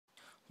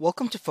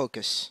Welcome to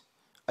FOCOS,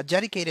 a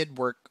dedicated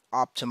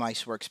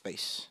work-optimized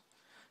workspace.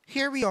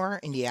 Here we are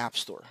in the App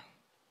Store,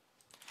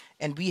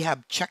 and we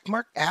have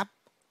Checkmark app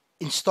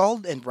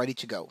installed and ready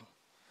to go.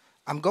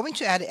 I'm going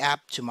to add the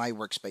app to my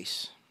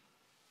workspace.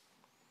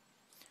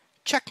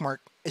 Checkmark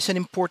is an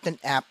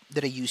important app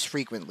that I use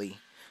frequently,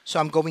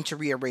 so I'm going to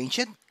rearrange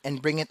it and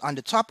bring it on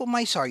the top of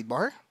my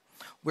sidebar,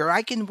 where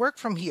I can work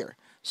from here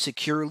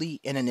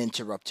securely and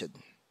uninterrupted.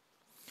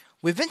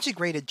 We've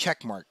integrated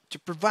Checkmark to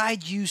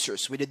provide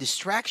users with a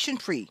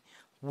distraction-free,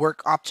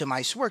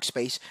 work-optimized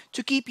workspace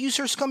to keep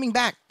users coming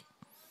back.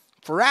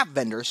 For app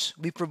vendors,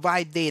 we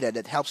provide data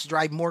that helps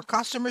drive more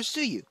customers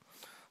to you.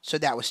 So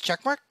that was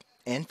Checkmark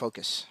and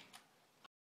FOCOS.